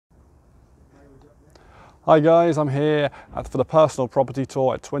Hi guys, I'm here for the personal property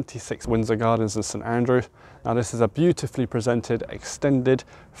tour at 26 Windsor Gardens in St Andrews. Now this is a beautifully presented, extended,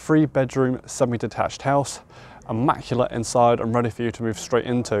 3-bedroom, semi-detached house. Immaculate inside and ready for you to move straight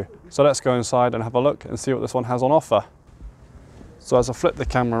into. So let's go inside and have a look and see what this one has on offer. So as I flip the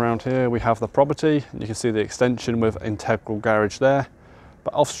camera around here, we have the property. You can see the extension with integral garage there,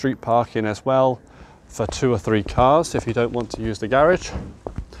 but off-street parking as well for 2 or 3 cars if you don't want to use the garage.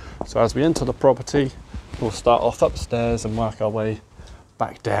 So as we enter the property, we'll start off upstairs and work our way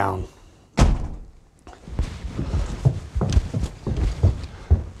back down.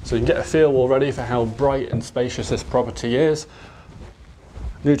 So you can get a feel already for how bright and spacious this property is.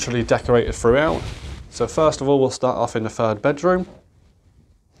 Neutrally decorated throughout. So first of all, we'll start off in the 3rd bedroom.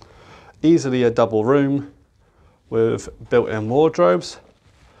 Easily a double room with built-in wardrobes.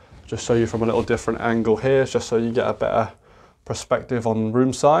 Just show you from a little different angle here, just so you get a better perspective on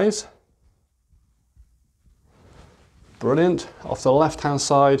room size. Brilliant. Off the left-hand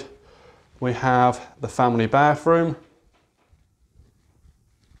side, we have the family bathroom.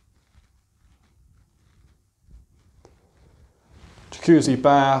 Jacuzzi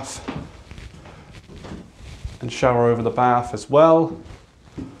bath and shower over the bath as well.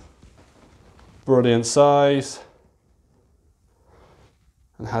 Brilliant size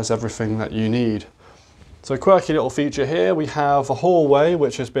and has everything that you need. So quirky little feature here, we have a hallway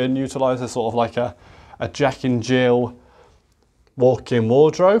which has been utilised as sort of like a Jack and Jill walk-in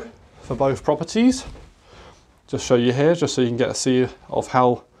wardrobe for both properties. Just show you here, just so you can get a see of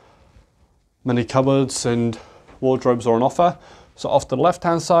how many cupboards and wardrobes are on offer. So off the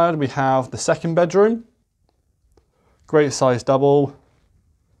left-hand side, we have the 2nd bedroom. Great size double.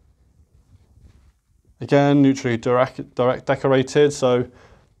 Again, neutrally direct decorated, so you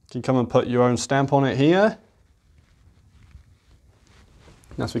can come and put your own stamp on it here.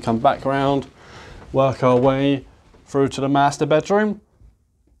 As we come back around, work our way through to the master bedroom.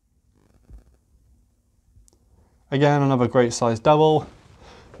 Again, another great size double.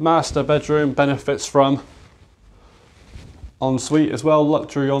 Master bedroom benefits from ensuite as well,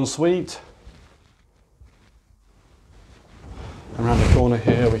 luxury ensuite. And around the corner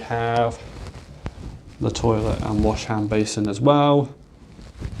here we have the toilet and wash hand basin as well.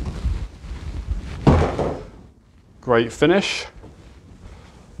 Great finish.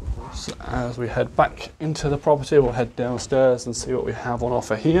 So as we head back into the property, we'll head downstairs and see what we have on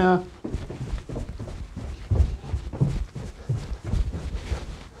offer here.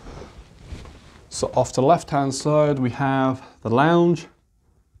 So off to the left-hand side, we have the lounge.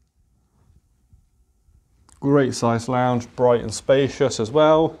 Great size lounge, bright and spacious as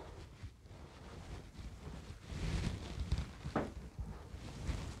well.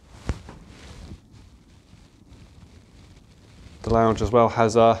 The lounge as well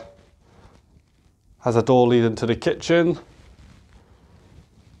has a door leading to the kitchen,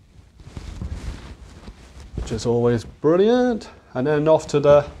 which is always brilliant. And then off to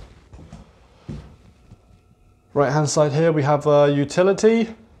the right hand side here, we have a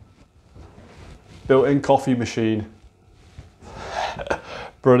utility, built-in coffee machine.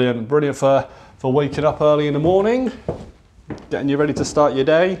 Brilliant for waking up early in the morning, getting you ready to start your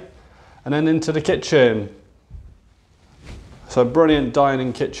day. And then into the kitchen. So brilliant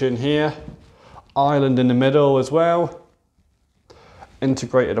dining kitchen here, island in the middle as well.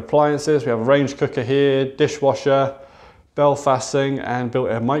 Integrated appliances, we have a range cooker here, dishwasher, Belfasting and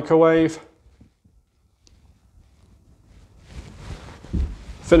built-in microwave.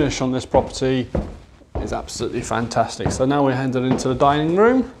 Finish on this property is absolutely fantastic. So now we're headed into the dining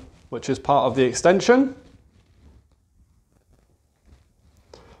room, which is part of the extension.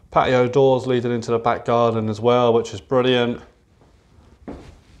 Patio doors leading into the back garden as well, which is brilliant.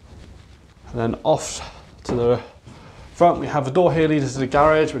 And then off to the front, we have a door here leading to the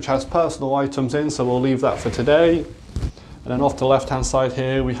garage, which has personal items in, so we'll leave that for today. And then off to the left-hand side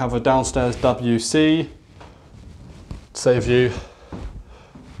here, we have a downstairs WC. Save you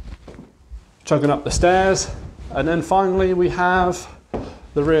chugging up the stairs. And then finally, we have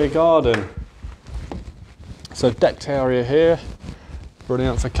the rear garden. So decked area here,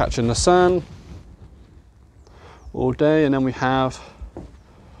 brilliant for catching the sun all day. And then we have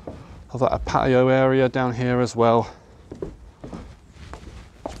a patio area down here as well.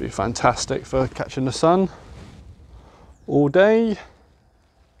 It'll be fantastic for catching the sun all day.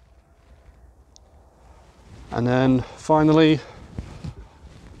 And then finally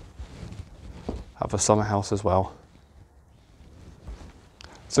have a summer house as well.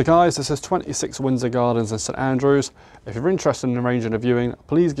 So guys, this is 26 Windsor Gardens in St Andrews. If you're interested in arranging a viewing,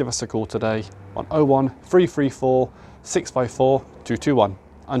 please give us a call today on 01334 654 221.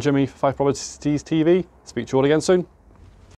 I'm Jimmy for 5 Properties TV. Speak to you all again soon.